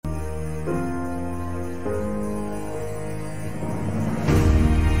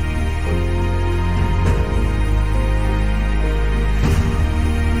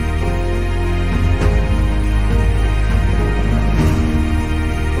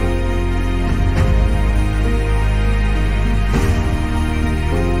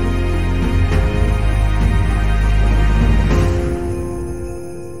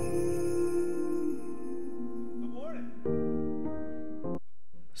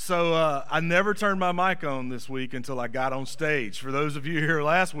So I never turned my mic on this week until I got on stage. For those of you here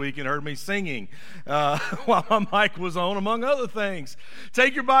last week and heard me singing while my mic was on, among other things.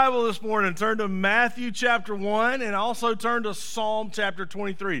 Take your Bible this morning and turn to Matthew chapter 1 and also turn to Psalm chapter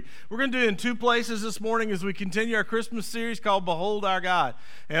 23. We're going to do it in two places this morning as we continue our Christmas series called Behold Our God.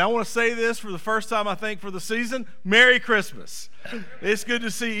 And I want to say this for the first time, I think, for the season. Merry Christmas. It's good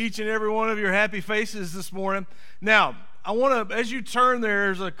to see each and every one of your happy faces this morning. Now, I want to, as you turn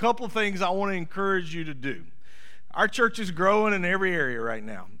there's a couple of things I want to encourage you to do. Our church is growing in every area right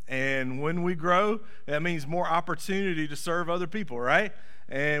now. And when we grow, that means more opportunity to serve other people, right?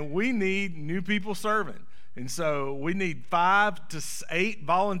 And we need new people serving. And so we need 5 to 8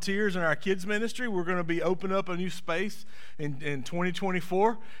 volunteers in our kids ministry. We're going to be opening up a new space in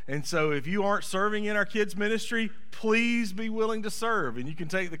 2024. And so if you aren't serving in our kids ministry, please be willing to serve. And you can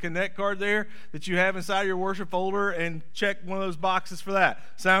take the Connect card there that you have inside your worship folder and check one of those boxes for that.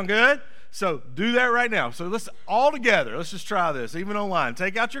 Sound good? So do that right now. So let's all together, let's just try this, even online.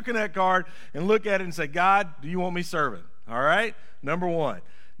 Take out your Connect card and look at it and say, God, do you want me serving? All right? Number 1.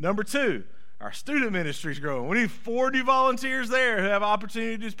 Number 2. Our student ministry is growing. We need 4 new volunteers there who have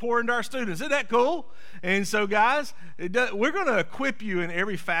opportunities to pour into our students. Isn't that cool? And so, guys, we're going to equip you in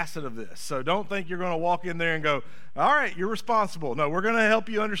every facet of this. So don't think you're going to walk in there and go, all right, you're responsible. No, we're going to help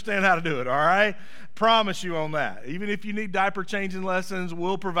you understand how to do it, all right? Promise you on that. Even if you need diaper changing lessons,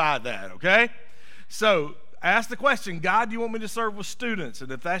 we'll provide that, okay? So ask the question, God, do you want me to serve with students?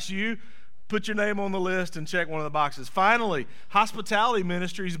 And if that's you, put your name on the list and check one of the boxes. Finally, hospitality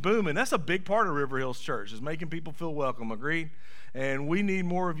ministry is booming. That's a big part of River Hills Church, is making people feel welcome. Agreed? And we need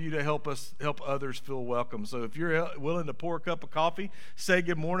more of you to help others feel welcome. So if you're willing to pour a cup of coffee, say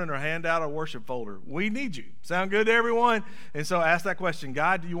good morning, or hand out a worship folder, we need you. Sound good to everyone? And so ask that question,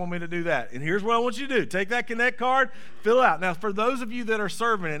 God, do you want me to do that? And here's what I want you to do. Take that Connect card, fill it out. Now, for those of you that are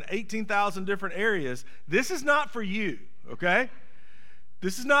serving in 18,000 different areas, this is not for you, okay?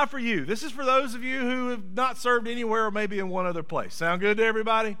 This is not for you. This is for those of you who have not served anywhere or maybe in one other place. Sound good to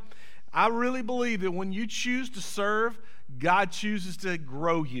everybody? I really believe that when you choose to serve, God chooses to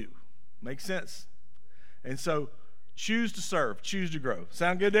grow you. Make sense? And so choose to serve, choose to grow.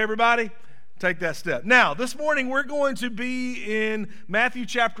 Sound good to everybody? Take that step. Now, this morning we're going to be in Matthew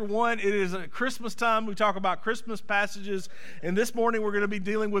chapter 1. It is a Christmas time. We talk about Christmas passages. And this morning we're going to be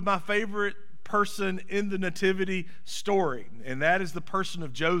dealing with my favorite person in the nativity story, and that is the person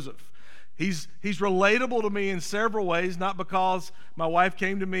of Joseph. He's relatable to me in several ways, not because my wife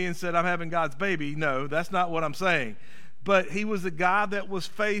came to me and said, I'm having God's baby. No, that's not what I'm saying. But he was a guy that was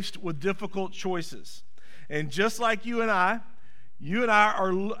faced with difficult choices. And just like you and I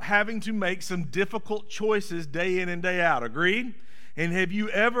are having to make some difficult choices day in and day out. Agreed? And have you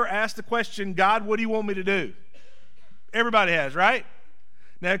ever asked the question, God, what do you want me to do? Everybody has, right?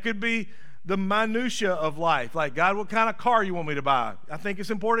 Now, it could be the minutia of life, like, God, what kind of car you want me to buy? I think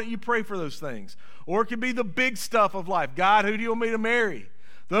it's important you pray for those things. Or it could be the big stuff of life. God, who do you want me to marry?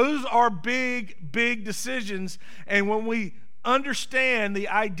 Those are big, big decisions. And when we understand the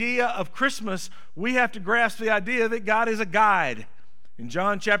idea of Christmas, we have to grasp the idea that God is a guide. In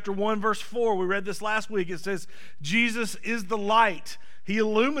John chapter 1, verse 4, we read this last week, it says, Jesus is the light. He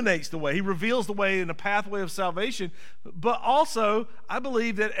illuminates the way. He reveals the way in the pathway of salvation. But also, I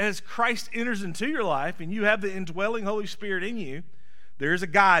believe that as Christ enters into your life and you have the indwelling Holy Spirit in you, there's a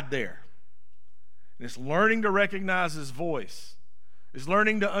guide there. And it's learning to recognize His voice. It's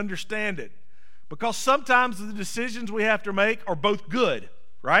learning to understand it. Because sometimes the decisions we have to make are both good,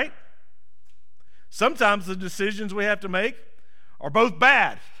 right? Sometimes the decisions we have to make are both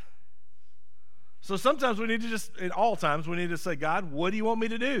bad. So sometimes we need to at all times, we need to say, God, what do you want me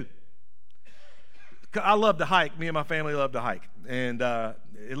to do? I love to hike. Me and my family love to hike, and at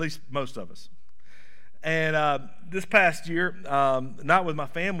least most of us. And this past year, not with my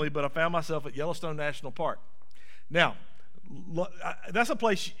family, but I found myself at Yellowstone National Park. Now, that's a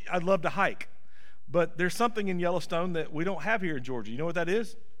place I'd love to hike, but there's something in Yellowstone that we don't have here in Georgia. You know what that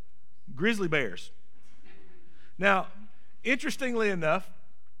is? Grizzly bears. Now, interestingly enough,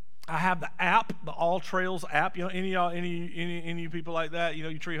 I have the app, the All Trails app. You know, any of you people like that? You know,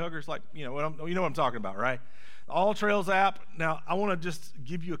 you tree huggers, like, you know what I'm talking about, right? The All Trails app. Now, I want to just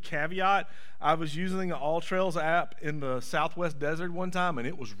give you a caveat. I was using the All Trails app in the Southwest desert one time, and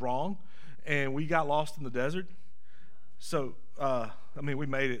it was wrong, and we got lost in the desert. So, we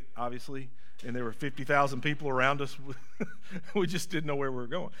made it, obviously, and there were 50,000 people around us. We just didn't know where we were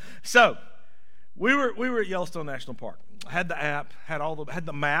going. So, we were at Yellowstone National Park. I had the app, had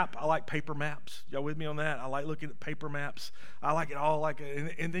the map. I like paper maps. Y'all with me on that? I like looking at paper maps. I like it all.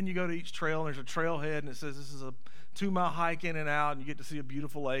 And then you go to each trail, and there's a trailhead, and it says this is a 2-mile hike in and out, and you get to see a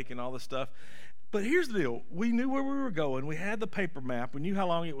beautiful lake and all this stuff. But here's the deal. We knew where we were going. We had the paper map. We knew how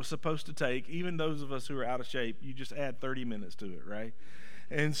long it was supposed to take. Even those of us who are out of shape, you just add 30 minutes to it, right?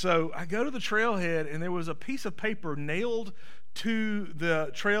 And so I go to the trailhead, and there was a piece of paper nailed to the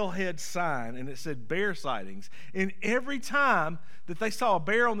trailhead sign, and it said bear sightings. And every time that they saw a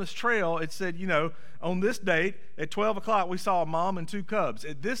bear on this trail, it said, you know, on this date at 12 o'clock, we saw a mom and 2 cubs.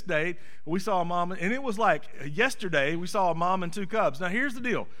 At this date, we saw a mom, and it was like yesterday, we saw a mom and 2 cubs. Now, here's the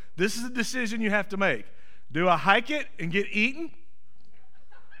deal. This is a decision you have to make. Do I hike it and get eaten?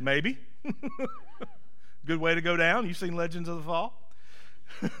 Maybe. Good way to go down. You've seen Legends of the Fall?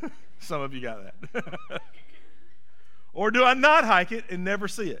 Some of you got that. Or do I not hike it and never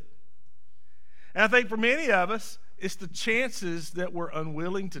see it? And I think for many of us, it's the chances that we're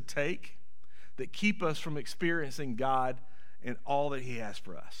unwilling to take that keep us from experiencing God and all that He has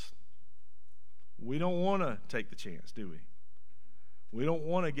for us. We don't want to take the chance, do we? We don't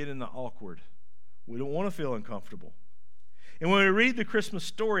want to get in the awkward. We don't want to feel uncomfortable. And when we read the Christmas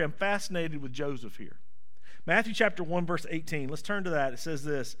story, I'm fascinated with Joseph here. Matthew chapter 1, verse 18. Let's turn to that. It says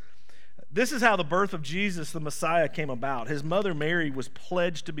this. This is how the birth of Jesus, the Messiah, came about. His mother Mary was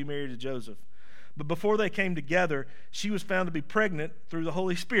pledged to be married to Joseph. But before they came together, she was found to be pregnant through the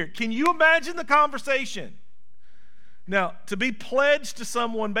Holy Spirit. Can you imagine the conversation? Now, to be pledged to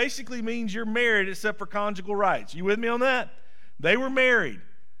someone basically means you're married except for conjugal rights. You with me on that? They were married.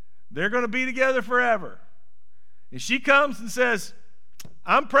 They're going to be together forever. And she comes and says,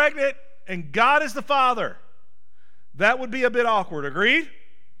 I'm pregnant and God is the father. That would be a bit awkward. Agreed?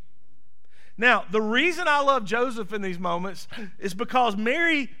 Now, the reason I love Joseph in these moments is because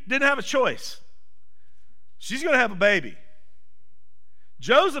Mary didn't have a choice. She's going to have a baby.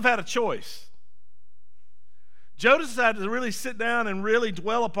 Joseph had a choice. Joseph had to really sit down and really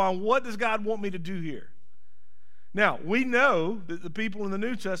dwell upon, what does God want me to do here? Now, we know that the people in the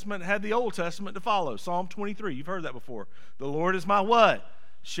New Testament had the Old Testament to follow. Psalm 23, you've heard that before. The Lord is my what?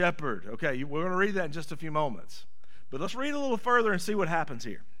 Shepherd. Okay, we're going to read that in just a few moments. But let's read a little further and see what happens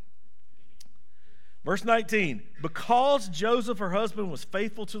here. Verse 19, because Joseph, her husband, was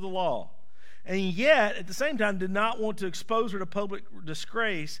faithful to the law, and yet at the same time did not want to expose her to public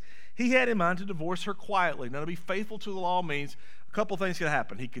disgrace, he had in mind to divorce her quietly. Now, to be faithful to the law means a couple things could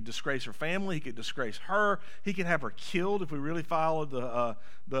happen. He could disgrace her family. He could disgrace her. He could have her killed if we really followed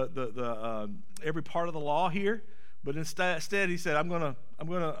every part of the law here. But instead, he said, I'm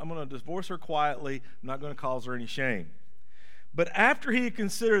gonna divorce her quietly. I'm not going to cause her any shame. But after he had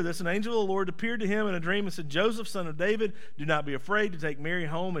considered this, an angel of the Lord appeared to him in a dream and said, Joseph, son of David, do not be afraid to take Mary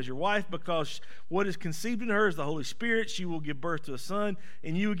home as your wife, because what is conceived in her is the Holy Spirit. She will give birth to a son,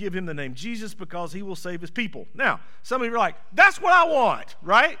 and you will give him the name Jesus, because he will save his people. Now, some of you are like, that's what I want,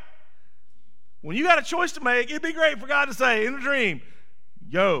 right? When you got a choice to make, it'd be great for God to say in a dream,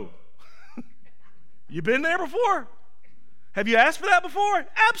 yo, you been there before? Have you asked for that before?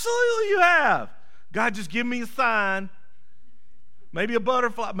 Absolutely you have. God, just give me a sign. Maybe a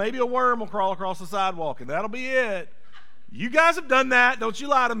butterfly, maybe a worm will crawl across the sidewalk, and that'll be it. You guys have done that. Don't you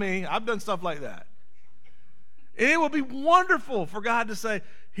lie to me. I've done stuff like that. And it would be wonderful for God to say,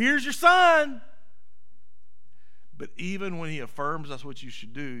 here's your son. But even when he affirms that's what you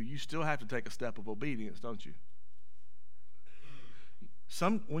should do, you still have to take a step of obedience, don't you?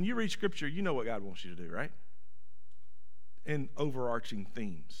 When you read Scripture, you know what God wants you to do, right? In overarching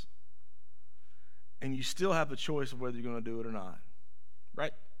themes. And you still have the choice of whether you're going to do it or not.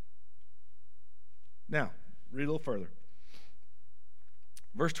 Right? Now, read a little further.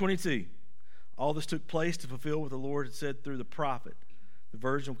 Verse 22. All this took place to fulfill what the Lord had said through the prophet. The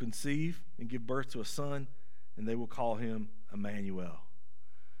virgin will conceive and give birth to a son, and they will call him Emmanuel.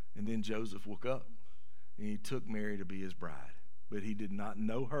 And then Joseph woke up, and he took Mary to be his bride. But he did not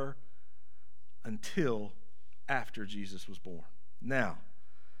know her until after Jesus was born. Now,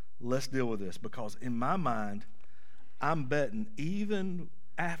 let's deal with this, because in my mind, I'm betting even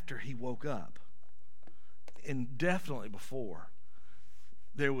after he woke up, and definitely before,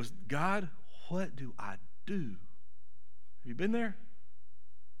 there was, God, what do I do? Have you been there?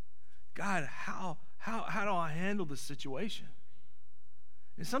 God, how do I handle this situation?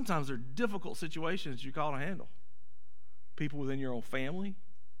 And sometimes they're difficult situations you call to handle. People within your own family,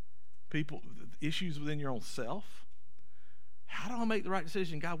 issues within your own self. How do I make the right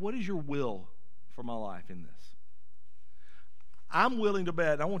decision? God, what is your will for my life in this? I'm willing to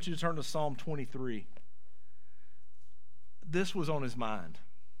bet, and I want you to turn to Psalm 23. This was on his mind.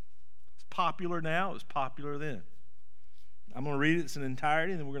 It's popular now. It was popular then. I'm going to read it in its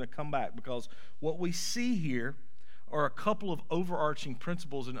entirety, and then we're going to come back, because what we see here are a couple of overarching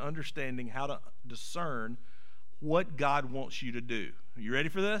principles in understanding how to discern what God wants you to do. Are you ready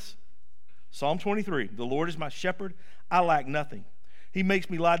for this? Psalm 23, the Lord is my shepherd, I lack nothing. He makes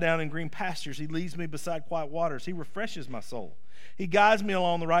me lie down in green pastures. He leads me beside quiet waters. He refreshes my soul. He guides me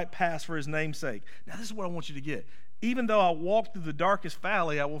along the right path for his name's sake. Now, this is what I want you to get. Even though I walk through the darkest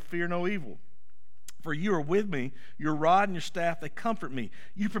valley, I will fear no evil. For you are with me, your rod and your staff, they comfort me.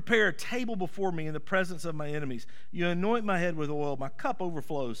 You prepare a table before me in the presence of my enemies. You anoint my head with oil, my cup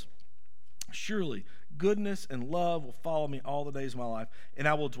overflows. Surely goodness and love will follow me all the days of my life, and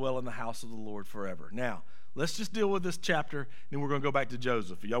I will dwell in the house of the Lord forever. Now, let's just deal with this chapter, then we're going to go back to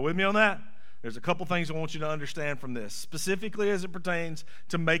Joseph. Are y'all with me on that? There's a couple things I want you to understand from this, specifically as it pertains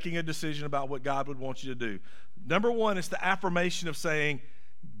to making a decision about what God would want you to do. Number one is the affirmation of saying,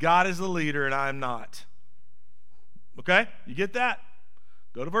 God is the leader and I am not. Okay? You get that?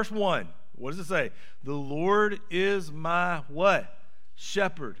 Go to verse 1. What does it say? The Lord is my what?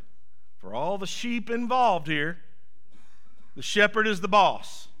 Shepherd. For all the sheep involved here, the shepherd is the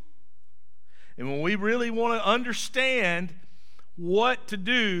boss. And when we really want to understand what to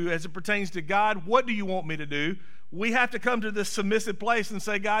do as it pertains to God, what do you want me to do? We have to come to this submissive place and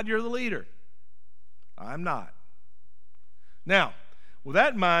say, God, you're the leader. I'm not. Now, with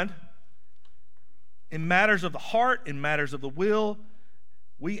that in mind, in matters of the heart, in matters of the will,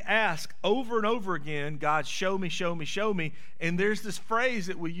 we ask over and over again, God, show me, show me, show me. And there's this phrase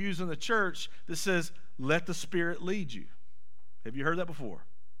that we use in the church that says, let the Spirit lead you. Have you heard that before?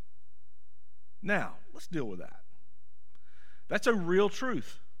 Now, let's deal with that. That's a real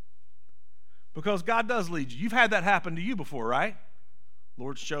truth. Because God does lead you. You've had that happen to you before, right?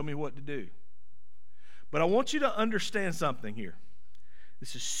 Lord, show me what to do. But I want you to understand something here.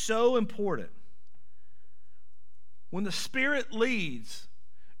 This is so important. When the Spirit leads,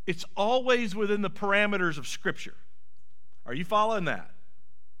 it's always within the parameters of Scripture. Are you following that?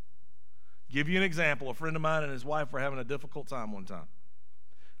 Give you an example. A friend of mine and his wife were having a difficult time one time.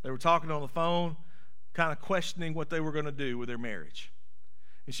 They were talking on the phone, kind of questioning what they were going to do with their marriage.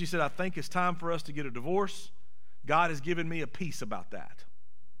 And she said, I think it's time for us to get a divorce. God has given me a peace about that.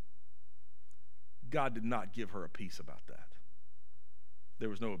 God did not give her a peace about that. There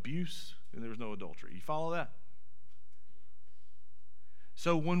was no abuse and there was no adultery. You follow that?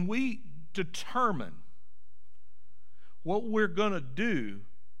 So when we determine what we're going to do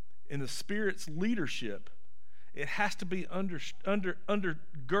in the Spirit's leadership, it has to be underscored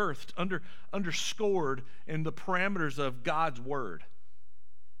in the parameters of God's Word.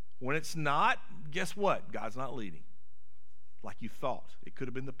 When it's not, guess what? God's not leading like you thought. It could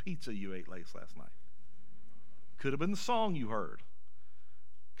have been the pizza you ate last night. Could have been the song you heard.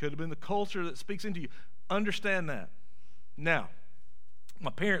 Could have been the culture that speaks into you. Understand that. Now,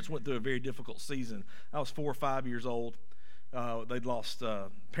 my parents went through a very difficult season. I was 4 or 5 years old. They'd lost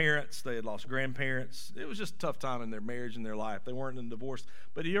parents. They had lost grandparents. It was just a tough time in their marriage and their life. They weren't in divorce.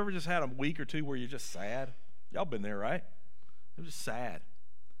 But you ever just had a week or two where you're just sad? Y'all been there, right? It was just sad.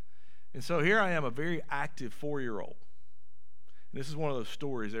 And so here I am, a very active 4-year-old. And this is one of those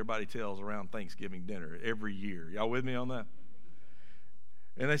stories everybody tells around Thanksgiving dinner every year. Y'all with me on that?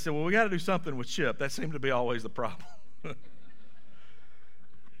 And they said, well, we got to do something with Chip. That seemed to be always the problem.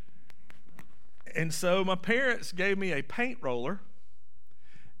 And so my parents gave me a paint roller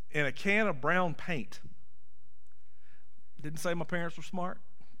and a can of brown paint. Didn't say my parents were smart.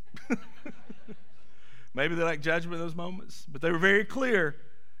 Maybe they like judgment in those moments. But they were very clear.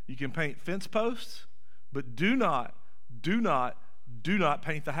 You can paint fence posts, but do not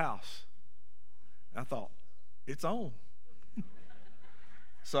paint the house. I thought, it's on.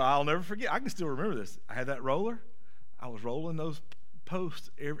 So I'll never forget. I can still remember this. I had that roller. I was rolling those posts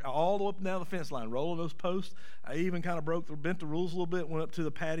all the way up and down the fence line, rolling those posts. I even kind of bent the rules a little bit, went up to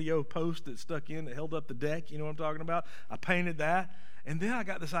the patio post that stuck in, that held up the deck. You know what I'm talking about? I painted that. And then I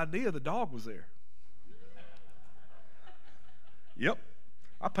got this idea the dog was there. Yep.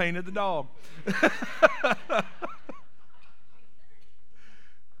 I painted the dog.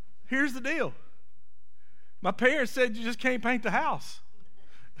 Here's the deal. My parents said you just can't paint the house.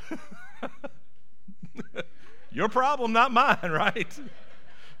 Your problem, not mine, right?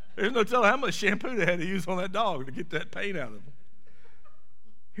 There's no telling how much shampoo they had to use on that dog to get that paint out of him.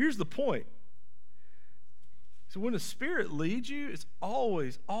 Here's the point. So when the Spirit leads you, it's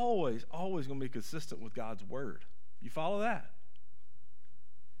always, always, always going to be consistent with God's word. You follow that?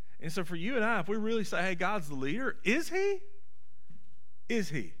 And so for you and I, if we really say, hey, God's the leader, is he? Is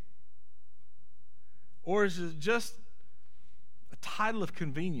he? Or is it just a title of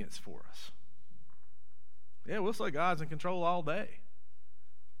convenience for us? Yeah, we'll say God's in control all day.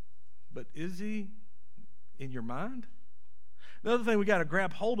 But is he in your mind? Another thing we got to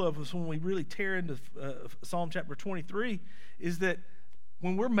grab hold of is when we really tear into Psalm chapter 23 is that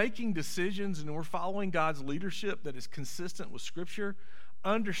when we're making decisions and we're following God's leadership that is consistent with Scripture,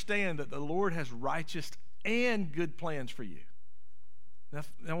 understand that the Lord has righteous and good plans for you. Now,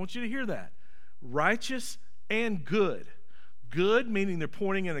 I want you to hear that. Righteous and good. Good, meaning they're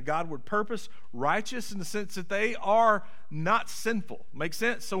pointing in a Godward purpose. Righteous in the sense that they are not sinful. Make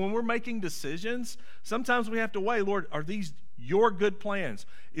sense? So when we're making decisions, sometimes we have to weigh, Lord, are these your good plans?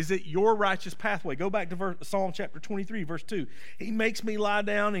 Is it your righteous pathway? Go back to Psalm chapter 23, verse 2. He makes me lie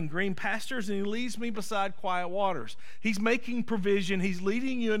down in green pastures, and he leads me beside quiet waters. He's making provision. He's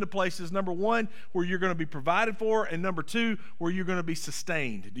leading you into places, number one, where you're going to be provided for, and number two, where you're going to be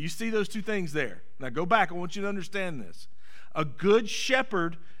sustained. Do you see those two things there? Now go back. I want you to understand this. A good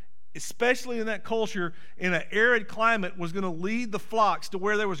shepherd, especially in that culture, in an arid climate, was going to lead the flocks to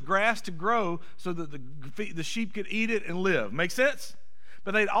where there was grass to grow so that the sheep could eat it and live. Make sense?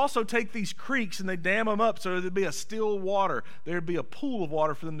 But they'd also take these creeks and they'd dam them up so there'd be a still water. There'd be a pool of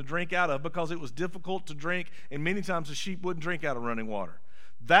water for them to drink out of because it was difficult to drink, and many times the sheep wouldn't drink out of running water.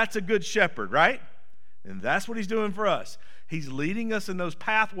 That's a good shepherd, right? And that's what he's doing for us. He's leading us in those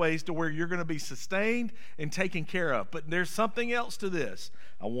pathways to where you're going to be sustained and taken care of. But there's something else to this.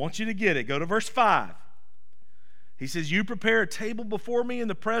 I want you to get it. Go to verse 5. He says, you prepare a table before me in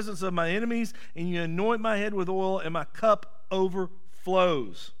the presence of my enemies, and you anoint my head with oil, and my cup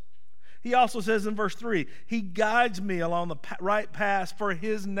overflows. He also says in verse 3, he guides me along the right path for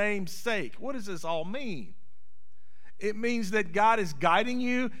his name's sake. What does this all mean? It means that God is guiding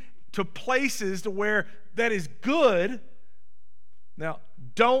you to places to where that is good. Now,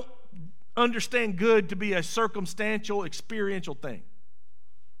 don't understand good to be a circumstantial, experiential thing.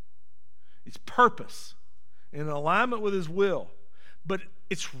 It's purpose in alignment with his will, but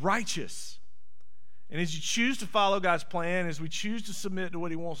it's righteous. And as you choose to follow God's plan, as we choose to submit to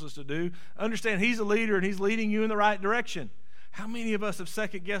what he wants us to do, understand he's a leader and he's leading you in the right direction. How many of us have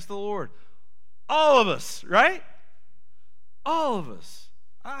second-guessed the Lord? All of us, right? All of us.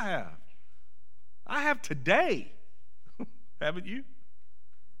 I have. I have today. Haven't you?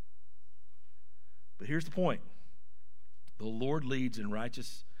 But here's the point. The Lord leads in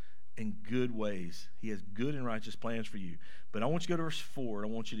righteous and good ways. He has good and righteous plans for you. But I want you to go to verse 4,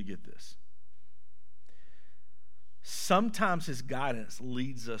 and I want you to get this. Sometimes his guidance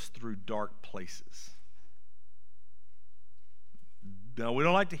leads us through dark places. Now, we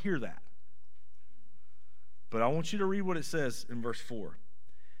don't like to hear that. But I want you to read what it says in verse 4.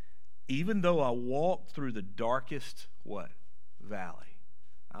 Even though I walk through the darkest, what? Valley,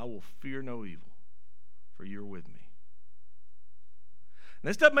 I will fear no evil, for you're with me. And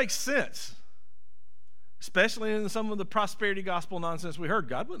this doesn't make sense, especially in some of the prosperity gospel nonsense we heard.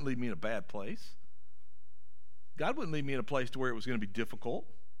 God wouldn't lead me in a bad place. God wouldn't lead me in a place to where it was going to be difficult.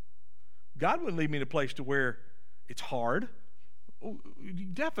 God wouldn't lead me in a place to where it's hard. Oh, you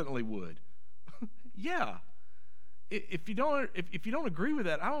definitely would. Yeah. If you don't agree with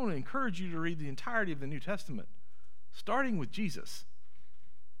that, I want to encourage you to read the entirety of the New Testament, starting with Jesus.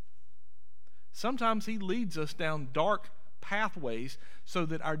 Sometimes he leads us down dark pathways so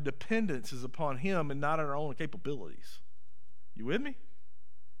that our dependence is upon him and not on our own capabilities. You with me?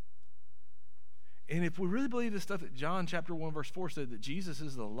 And if we really believe the stuff that John chapter 1 verse 4 said, that Jesus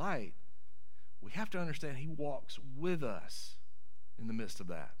is the light, we have to understand he walks with us in the midst of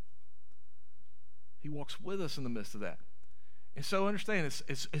that. He walks with us in the midst of that. And so understand,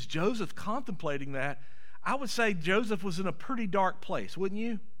 as Joseph contemplating that, I would say Joseph was in a pretty dark place, wouldn't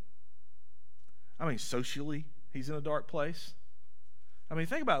you? I mean, socially, he's in a dark place. I mean,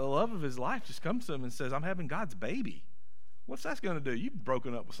 think about it. The love of his life just comes to him and says, I'm having God's baby. What's that going to do? You've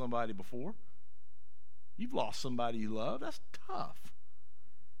broken up with somebody before. You've lost somebody you love. That's tough.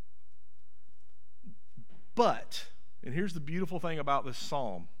 But, and here's the beautiful thing about this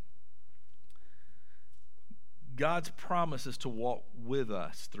psalm, God's promise is to walk with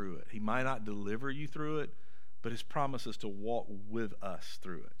us through it. He might not deliver you through it, but his promise is to walk with us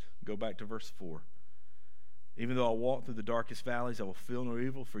through it. Go back to verse 4. Even though I walk through the darkest valleys, I will feel no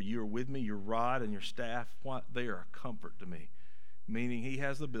evil, for you are with me. Your rod and your staff, what? They are a comfort to me. meaning he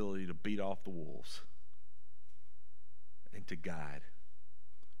has the ability to beat off the wolves and to guide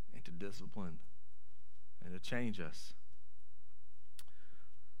and to discipline and to change us.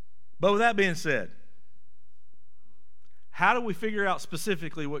 But with that being said, how do we figure out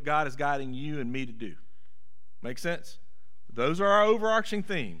specifically what God is guiding you and me to do? Make sense? Those are our overarching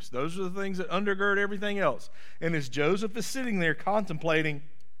themes. Those are the things that undergird everything else. And as Joseph is sitting there contemplating,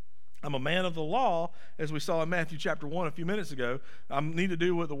 I'm a man of the law, as we saw in Matthew chapter 1 a few minutes ago. I need to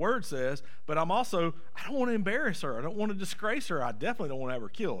do what the word says, but I don't want to embarrass her. I don't want to disgrace her. I definitely don't want to have her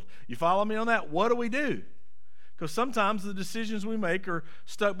killed. You follow me on that? What do we do? Because sometimes the decisions we make are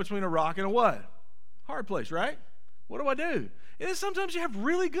stuck between a rock and a what? Hard place, right? What do I do? And then sometimes you have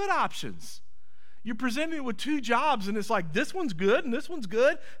really good options. You're presented with two jobs, and it's like, this one's good and this one's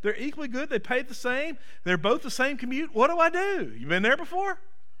good. They're equally good. They pay the same. They're both the same commute. What do I do? You been there before?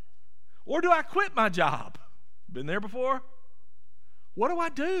 Or do I quit my job? Been there before? What do I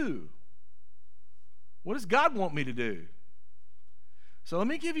do? What does God want me to do? So let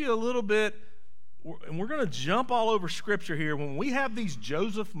me give you a little bit, and we're going to jump all over Scripture here. When we have these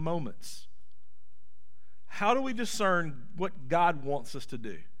Joseph moments, how do we discern what God wants us to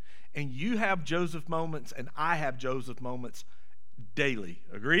do? And you have Joseph moments, and I have Joseph moments daily.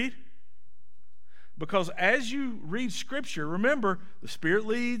 Agreed? Because as you read Scripture, remember, the Spirit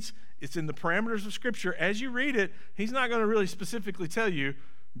leads. It's in the parameters of Scripture. As you read it, He's not going to really specifically tell you,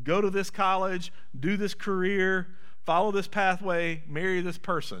 go to this college, do this career, follow this pathway, marry this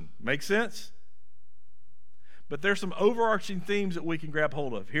person. Make sense? But there's some overarching themes that we can grab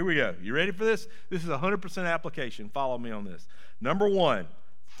hold of. Here we go. You ready for this? This is 100% application. Follow me on this. Number one,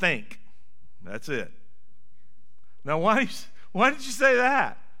 think. That's it. Now, why did you say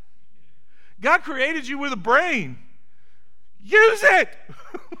that? God created you with a brain. Use it!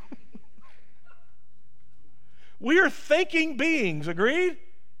 We are thinking beings, agreed?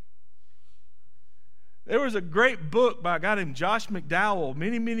 There was a great book by a guy named Josh McDowell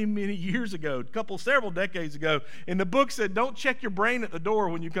many years ago, several decades ago, and the book said, don't check your brain at the door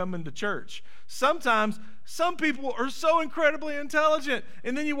when you come into church. Sometimes some people are so incredibly intelligent,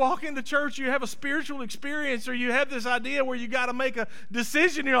 and then you walk into church, you have a spiritual experience, or you have this idea where you got to make a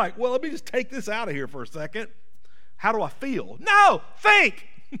decision. You're like, well, let me just take this out of here for a second. How do I feel? No, think.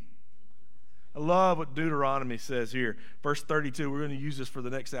 I love what Deuteronomy says here. Verse 32, we're going to use this for the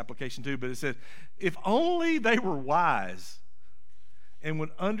next application too, but it says, if only they were wise and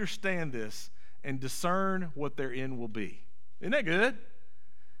would understand this and discern what their end will be. Isn't that good?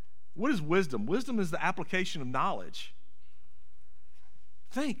 What is wisdom? Wisdom is the application of knowledge.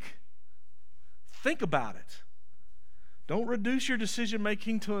 Think about it. Don't reduce your decision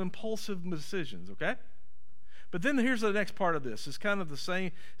making to impulsive decisions, okay? But then here's the next part of this. It's kind of the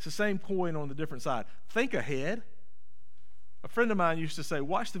same. It's the same coin on the different side. Think ahead. A friend of mine used to say,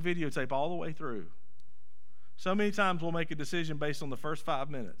 watch the videotape all the way through. So many times we'll make a decision based on the first 5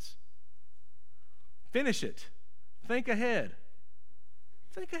 minutes. Finish it. Think ahead.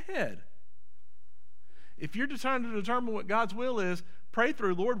 Think ahead. If you're trying to determine what God's will is, pray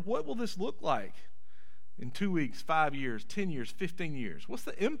through, Lord, what will this look like in 2 weeks, 5 years, 10 years, 15 years? What's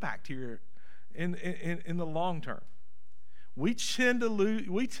the impact here in the long term? We tend to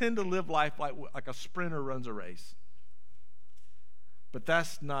live life like a sprinter runs a race. But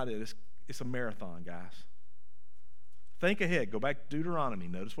that's not it. It's a marathon, guys. Think ahead. Go back to Deuteronomy.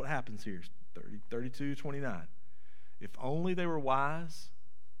 Notice what happens here. 32:29. If only they were wise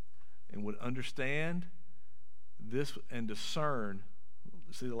and would understand this and discern,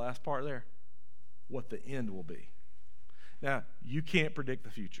 see the last part there, what the end will be. Now, you can't predict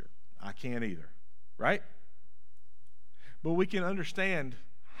the future. I can't either, right? But we can understand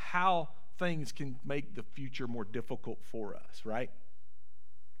how things can make the future more difficult for us, right?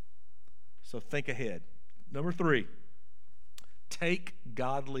 So think ahead. Number 3, take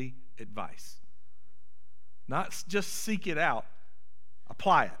godly advice. Not just seek it out,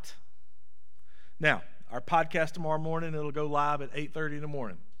 apply it. Now, our podcast tomorrow morning, it'll go live at 8:30 in the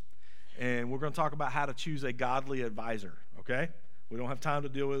morning. And we're going to talk about how to choose a godly advisor, okay? We don't have time to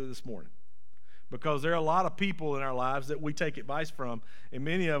deal with it this morning. Because there are a lot of people in our lives that we take advice from, and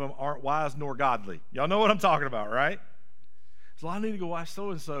many of them aren't wise nor godly. Y'all know what I'm talking about, right? So I need to go ask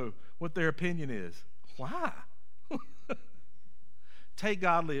so-and-so what their opinion is. Why? Take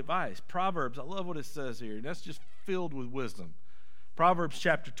godly advice. Proverbs, I love what it says here, and that's just filled with wisdom. Proverbs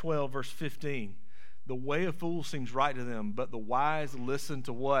chapter 12, verse 15. The way of fools seems right to them, but the wise listen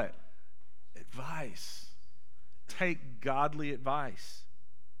to what? Advice. Take godly advice.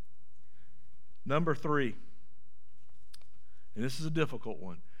 Number 3, and this is a difficult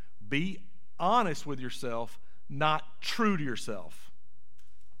one. Be honest with yourself, not true to yourself.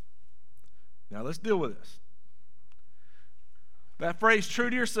 Now let's deal with this. That phrase, true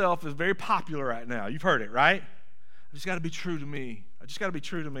to yourself, is very popular right now. You've heard it, right? I just got to be true to me. I just got to be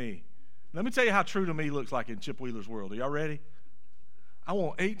true to me. Let me tell you how true to me looks like in Chip Wheeler's world. Are y'all ready? I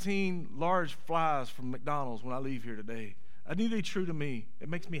want 18 large fries from McDonald's when I leave here today. I need to be true to me. It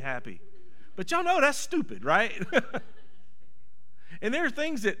makes me happy. But y'all know that's stupid, right? And there are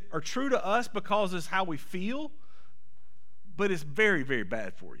things that are true to us because it's how we feel, but it's very, very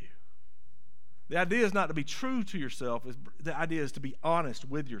bad for you. The idea is not to be true to yourself. The idea is to be honest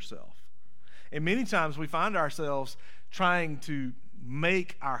with yourself. And many times we find ourselves trying to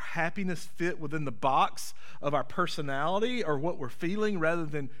make our happiness fit within the box of our personality or what we're feeling, rather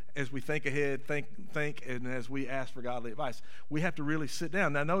than as we think ahead, think, and as we ask for godly advice. We have to really sit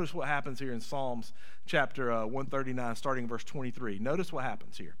down. Now notice what happens here in Psalms chapter 139, starting verse 23. Notice what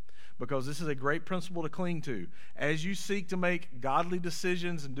happens here, because this is a great principle to cling to. As you seek to make godly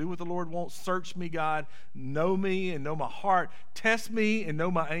decisions and do what the Lord wants, search me, God, know me and know my heart, test me and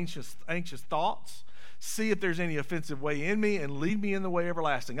know my anxious thoughts. See if there's any offensive way in me and lead me in the way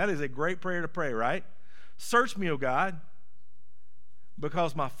everlasting. That is a great prayer to pray, right? Search me, O God,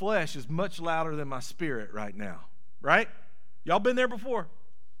 because my flesh is much louder than my spirit right now, right? Y'all been there before?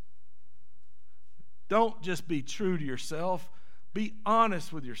 Don't just be true to yourself. Be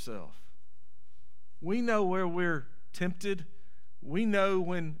honest with yourself. We know where we're tempted. We know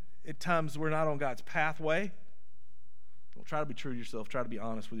when at times we're not on God's pathway. Don't try to be true to yourself. Try to be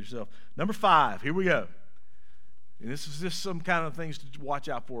honest with yourself. Number 5, here we go. And this is just some kind of things to watch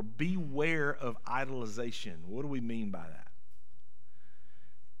out for. Beware of idolization. What do we mean by that?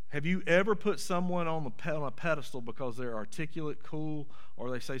 Have you ever put someone on a pedestal because they're articulate, cool,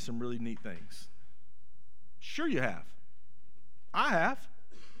 or they say some really neat things? Sure you have. I have.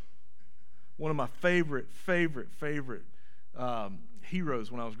 One of my favorite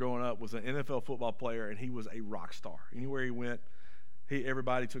heroes when I was growing up was an NFL football player, and he was a rock star. Anywhere he went,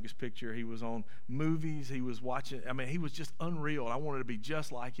 everybody took his picture. He was on movies. He was watching. I mean, he was just unreal. I wanted to be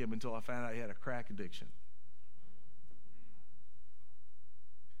just like him until I found out he had a crack addiction.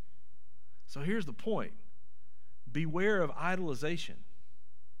 So here's the point. Beware of idolization.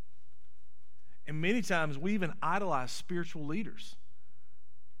 And many times we even idolize spiritual leaders.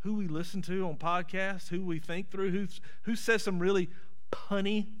 Who we listen to on podcasts, who we think through, who says some really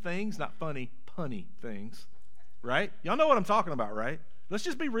punny things, not funny, punny things, right? Y'all know what I'm talking about, right? Let's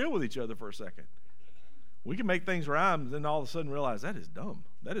just be real with each other for a second. We can make things rhyme and then all of a sudden realize that is dumb.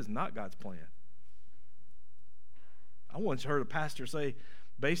 That is not God's plan. I once heard a pastor say,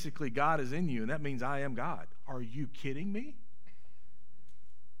 basically, God is in you, and that means I am God. Are you kidding me?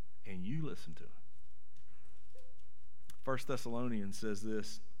 And you listen to him. 1 Thessalonians says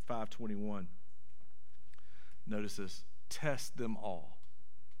this, 5:21. Notice this. Test them all.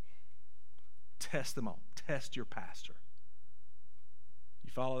 Test them all. Test your pastor.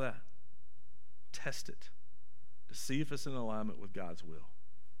 You follow that? Test it to see if it's in alignment with God's will.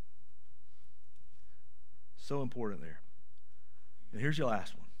 So important there. And here's your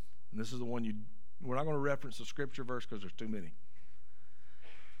last one. And this is the one we're not going to reference the scripture verse because there's too many.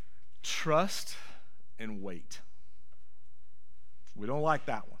 Trust and wait. We don't like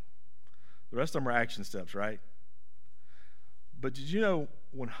that one. The rest of them are action steps, right? But did you know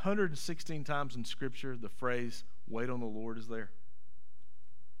 116 times in Scripture the phrase, wait on the Lord, is there?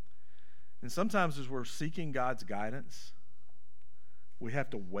 And sometimes as we're seeking God's guidance, we have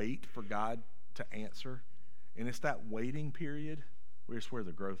to wait for God to answer. And it's that waiting period where it's where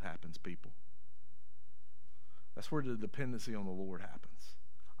the growth happens, people. That's where the dependency on the Lord happens.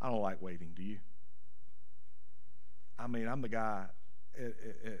 I don't like waiting, do you? I mean, I'm the guy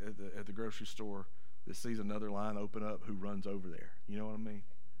at the grocery store that sees another line open up who runs over there. You know what I mean?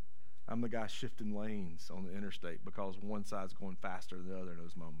 I'm the guy shifting lanes on the interstate because one side's going faster than the other in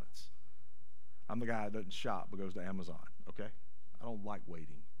those moments. I'm the guy that doesn't shop but goes to Amazon, okay? I don't like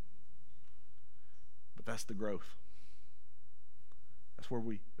waiting. But that's the growth. That's where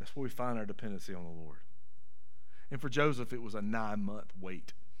we find our dependency on the Lord. And for Joseph, it was a 9-month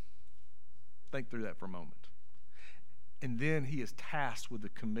wait. Think through that for a moment. And then he is tasked with the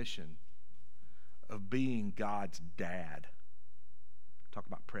commission of being God's dad. Talk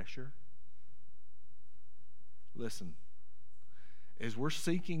about pressure. Listen, as we're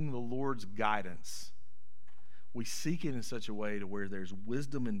seeking the Lord's guidance, we seek it in such a way to where there's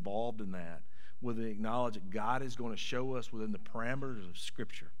wisdom involved in that, where we acknowledge that God is going to show us within the parameters of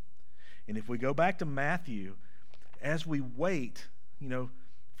Scripture. And if we go back to Matthew, as we wait,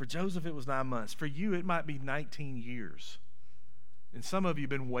 for Joseph it was 9 months. For you it might be 19 years. And some of you have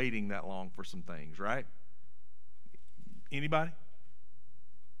been waiting that long for some things, right? Anybody?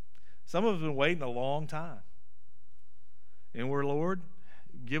 Some of us have been waiting a long time. And we're, Lord,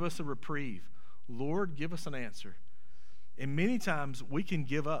 give us a reprieve. Lord, give us an answer. And many times we can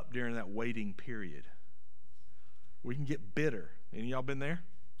give up during that waiting period. We can get bitter. Any of y'all been there?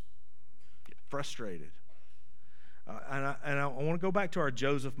 Get frustrated. And I want to go back to our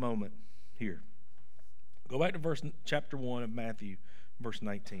Joseph moment here. Go back to chapter 1 of Matthew, verse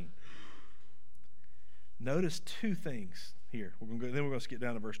 19. Notice two things here. Then we're going to skip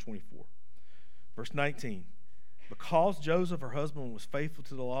down to verse 24. Verse 19. Because Joseph, her husband, was faithful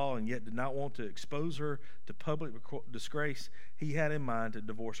to the law and yet did not want to expose her to public disgrace, he had in mind to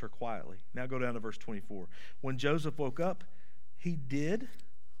divorce her quietly. Now go down to verse 24. When Joseph woke up, he did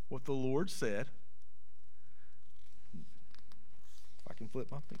what the Lord said. If I can flip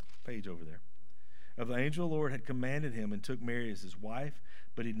my page over there. Of the angel of the Lord had commanded him, and took Mary as his wife,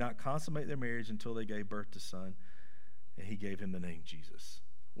 but he did not consummate their marriage until they gave birth to a son, and he gave him the name Jesus.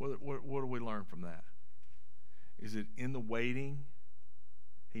 What do we learn from that? Is that in the waiting,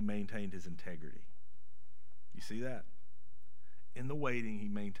 he maintained his integrity. You see that? In the waiting, he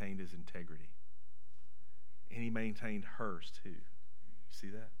maintained his integrity. And he maintained hers too. You see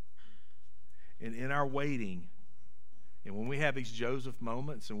that? And in our waiting, and when we have these Joseph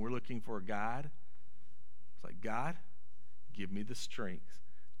moments and we're looking for a guide, it's like, God, give me the strength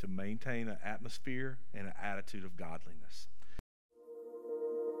to maintain an atmosphere and an attitude of godliness.